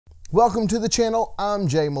Welcome to the channel, I'm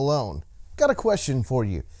Malone. Got a question for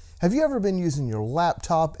you. Have you ever been using your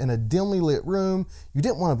laptop in a dimly lit room? You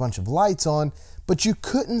didn't want a bunch of lights on, but you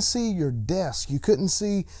couldn't see your desk. You couldn't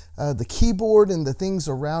see the keyboard and the things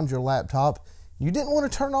around your laptop. You didn't want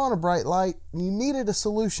to turn on a bright light. You needed a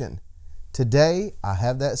solution. Today, I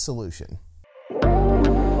have that solution.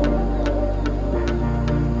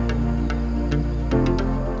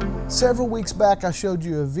 Several weeks back, I showed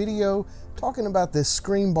you a video talking about this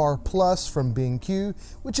ScreenBar Plus from BenQ,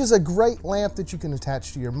 which is a great lamp that you can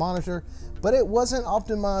attach to your monitor, but it wasn't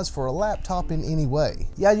optimized for a laptop in any way.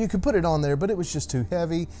 Yeah, you could put it on there, but it was just too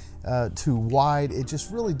heavy, too wide. It just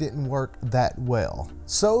really didn't work that well.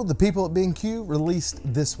 So the people at BenQ released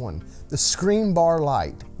this one, the ScreenBar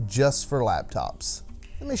Lite, just for laptops.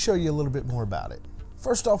 Let me show you a little bit more about it.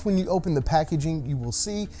 First off, when you open the packaging, you will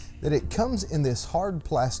see that it comes in this hard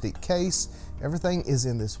plastic case. Everything is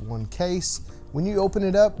in this one case. When you open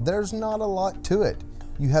it up, there's not a lot to it.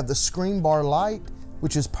 You have the ScreenBar Lite,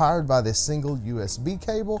 which is powered by this single USB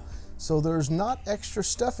cable. So there's not extra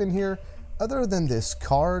stuff in here other than this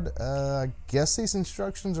card. I guess these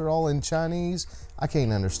instructions are all in Chinese. I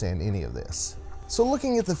can't understand any of this. So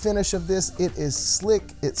looking at the finish of this, it is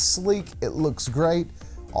slick, it's sleek, it looks great.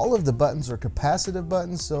 All of the buttons are capacitive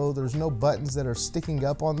buttons, so there's no buttons that are sticking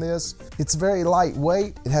up on this. It's very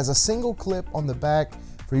lightweight. It has a single clip on the back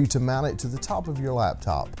for you to mount it to the top of your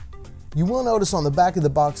laptop. You will notice on the back of the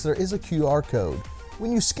box there is a QR code.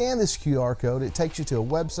 When you scan this QR code, it takes you to a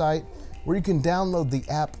website where you can download the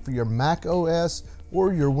app for your Mac OS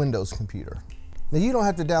or your Windows computer. Now, you don't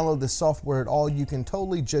have to download this software at all. You can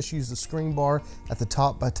totally just use the ScreenBar at the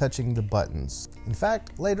top by touching the buttons. In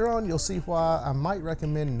fact, later on you'll see why I might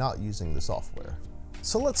recommend not using the software.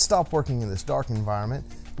 So let's stop working in this dark environment.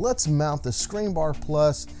 Let's mount the ScreenBar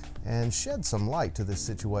Plus and shed some light to this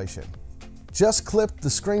situation. Just clip the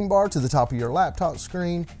ScreenBar to the top of your laptop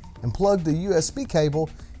screen and plug the USB cable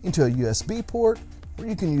into a USB port, or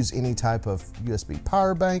you can use any type of USB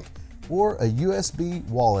power bank or a USB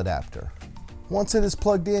wall adapter. Once it is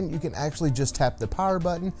plugged in, you can actually just tap the power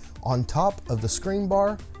button on top of the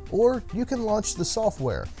ScreenBar, or you can launch the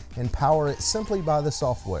software and power it simply by the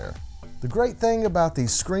software. The great thing about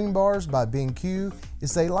these ScreenBars by BenQ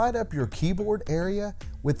is they light up your keyboard area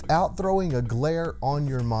without throwing a glare on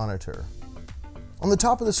your monitor. On the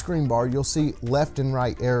top of the ScreenBar, you'll see left and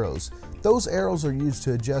right arrows. Those arrows are used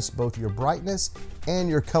to adjust both your brightness and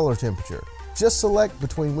your color temperature. Just select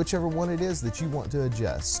between whichever one it is that you want to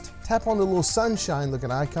adjust. Tap on the little sunshine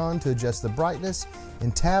looking icon to adjust the brightness,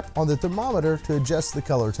 and tap on the thermometer to adjust the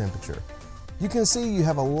color temperature. You can see you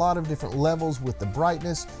have a lot of different levels with the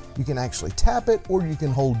brightness. You can actually tap it, or you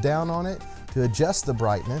can hold down on it to adjust the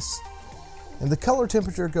brightness. And the color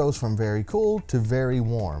temperature goes from very cool to very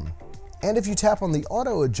warm. And if you tap on the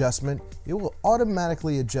auto adjustment, it will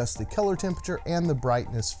automatically adjust the color temperature and the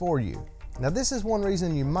brightness for you. Now, this is one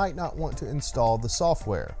reason you might not want to install the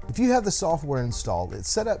software. If you have the software installed, it's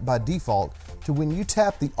set up by default to when you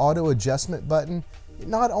tap the auto adjustment button, it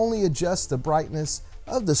not only adjusts the brightness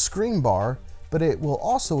of the ScreenBar, but it will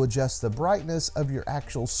also adjust the brightness of your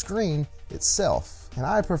actual screen itself. And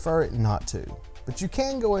I prefer it not to. But you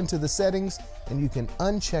can go into the settings and you can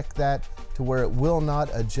uncheck that to where it will not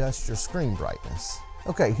adjust your screen brightness.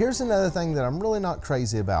 Okay, here's another thing that I'm really not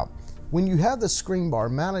crazy about. When you have the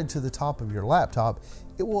ScreenBar mounted to the top of your laptop,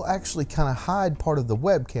 it will actually kind of hide part of the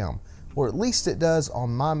webcam, or at least it does on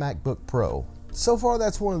my MacBook Pro. So far,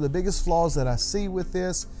 that's one of the biggest flaws that I see with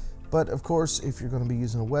this, but of course, if you're going to be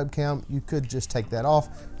using a webcam, you could just take that off,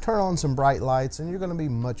 turn on some bright lights, and you're going to be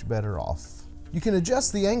much better off. You can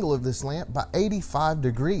adjust the angle of this lamp by 85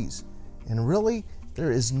 degrees, and really,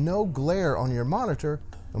 there is no glare on your monitor,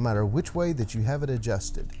 no matter which way that you have it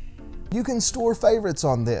adjusted. You can store favorites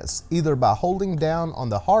on this, either by holding down on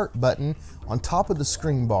the heart button on top of the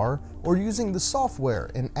ScreenBar, or using the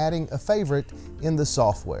software and adding a favorite in the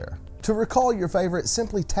software. To recall your favorite,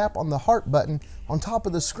 simply tap on the heart button on top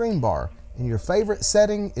of the ScreenBar, and your favorite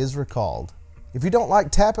setting is recalled. If you don't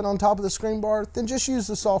like tapping on top of the ScreenBar, then just use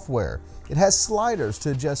the software. It has sliders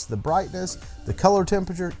to adjust the brightness, the color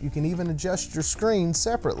temperature. You can even adjust your screen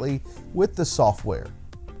separately with the software.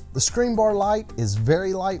 The ScreenBar Lite is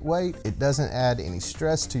very lightweight. It doesn't add any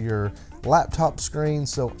stress to your laptop screen,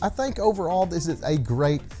 so I think overall this is a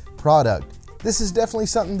great product. This is definitely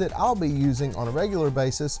something that I'll be using on a regular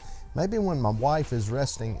basis, maybe when my wife is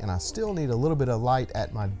resting and I still need a little bit of light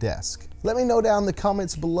at my desk. Let me know down in the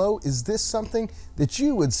comments below, is this something that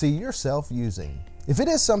you would see yourself using? If it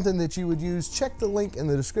is something that you would use, check the link in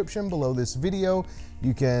the description below this video.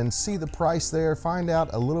 You can see the price there, find out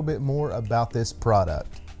a little bit more about this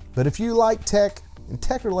product. But if you like tech and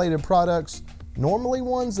tech-related products, normally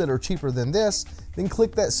ones that are cheaper than this, then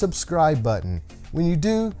click that subscribe button. When you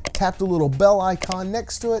do, tap the little bell icon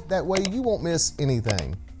next to it, that way you won't miss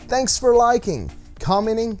anything. Thanks for liking,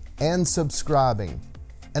 commenting, and subscribing.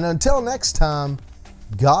 And until next time,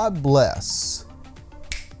 God bless.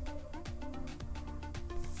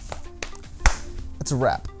 That's a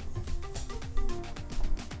wrap.